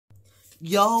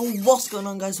Yo, what's going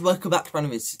on, guys? Welcome back to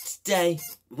Random Videos. Today,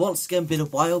 once again, been a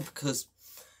while because,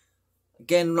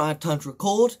 again, I have time to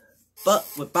record, but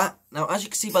we're back. Now, as you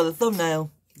can see by the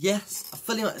thumbnail, yes, I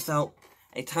fully maxed out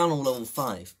a Town Hall level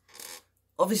 5.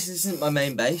 Obviously, this isn't my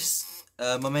main base.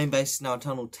 My main base is now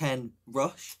Town Hall 10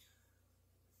 Rush.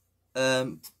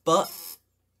 But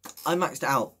I maxed it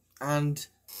out, and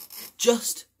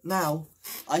just now,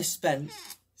 I spent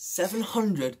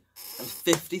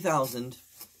 750,000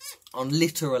 on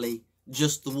literally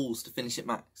just the walls to finish it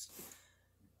max.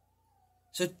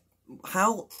 So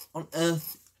how on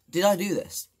earth did I do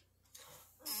this?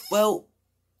 Well,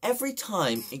 every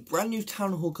time a brand new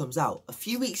Town Hall comes out, a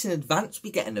few weeks in advance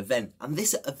we get an event, and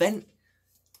this event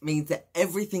means that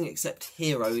everything except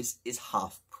heroes is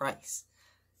half price.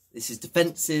 This is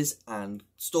defences and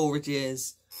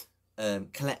storages,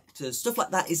 collectors, stuff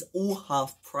like that is all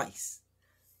half price.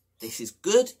 This is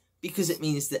good because it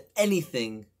means that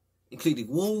anything, including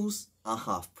walls, are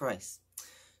half price.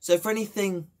 So for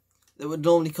anything that would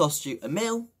normally cost you £1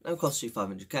 mil, that'll cost you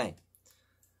 500k.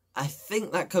 I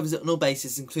think that covers it on all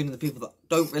bases, including the people that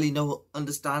don't really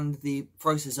understand the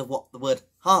process of what the word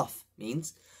half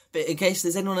means. But in case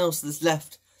there's anyone else that's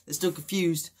left that's still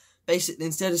confused, basically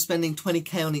instead of spending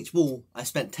 20k on each wall, I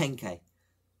spent 10k.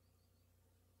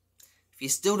 If you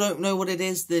still don't know what it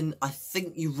is, then I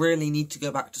think you really need to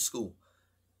go back to school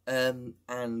and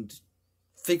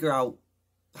figure out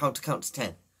how to count to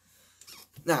 10.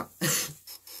 Now,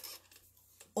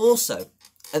 also,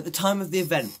 at the time of the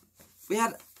event, we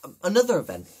had another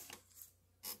event.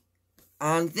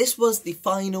 And this was the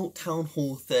final Town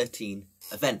Hall 13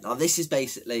 event. Now, this is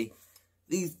basically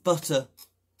the butter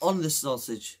on the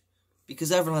sausage,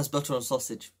 because everyone has butter on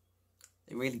sausage.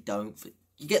 They really don't, but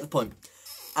you get the point.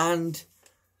 And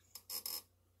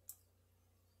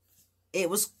it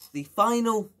was the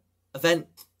final event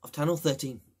of Town Hall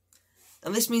 13.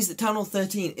 And this means that Town Hall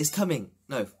 13 is coming.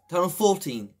 No, Town Hall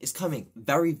 14 is coming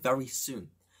very, very soon.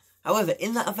 However,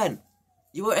 in that event,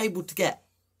 you were able to get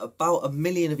about 1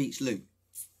 million of each loot.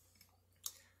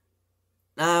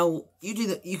 Now, you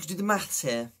could do the maths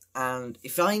here, and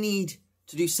if I need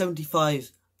to do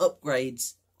 75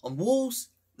 upgrades on walls,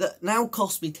 that now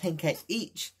cost me 10k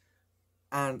each,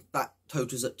 and that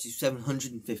totals up to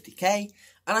 750k,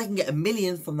 and I can get 1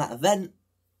 million from that event.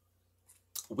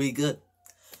 We're good.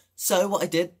 So what I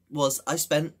did was I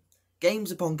spent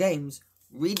games upon games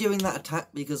redoing that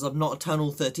attack, because I'm not a Town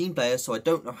Hall 13 player, so I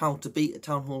don't know how to beat a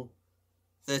Town Hall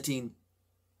 13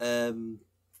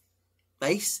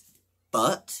 base.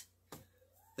 But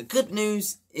the good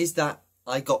news is that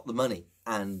I got the money,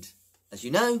 and as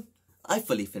you know, I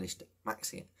fully finished it,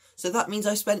 maxing it. So that means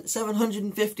I spent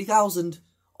 750,000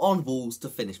 on walls to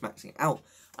finish maxing it out.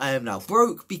 I am now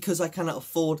broke because I cannot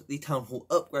afford the Town Hall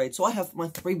upgrade, so I have my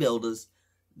 3 builders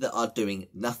that are doing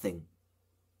nothing.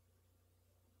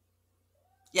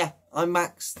 Yeah, I'm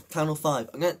maxed Town Hall 5.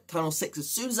 I'm going to Town Hall 6 as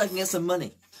soon as I can get some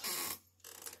money.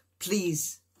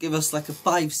 Please give us like a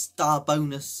 5-star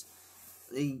bonus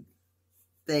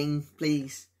thing,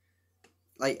 please.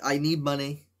 Like, I need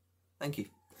money. Thank you.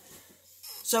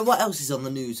 So what else is on the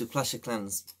news of Clash of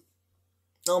Clans?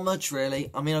 Not much, really.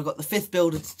 I mean, I've got the 5th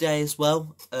builder today as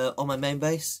well, on my main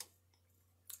base.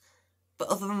 But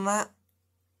other than that,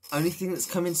 only thing that's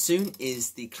coming soon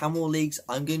is the Clan War Leagues.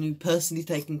 I'm going to be personally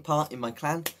taking part in my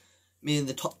clan. Me and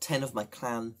the top 10 of my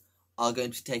clan are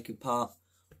going to be taking part.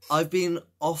 I've been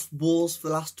off wars for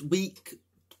the last week,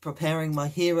 preparing my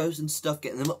heroes and stuff,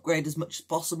 getting them upgraded as much as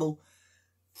possible.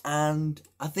 And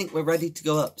I think we're ready to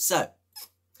go up. So,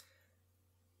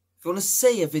 if you want to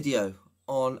see a video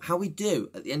on how we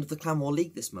do at the end of the Clan War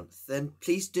League this month, then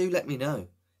please do let me know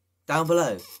down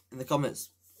below in the comments,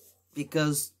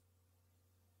 because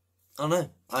I don't know,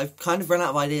 I've kind of run out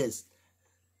of ideas.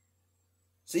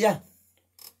 So yeah,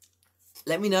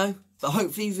 let me know, but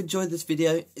hopefully you've enjoyed this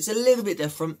video. It's a little bit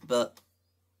different, but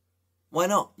why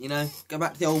not, you know, go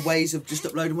back to the old ways of just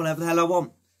uploading whatever the hell I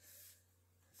want.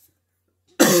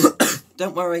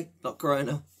 Don't worry, not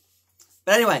corona.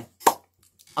 But anyway,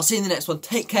 I'll see you in the next one.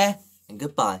 Take care and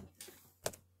goodbye.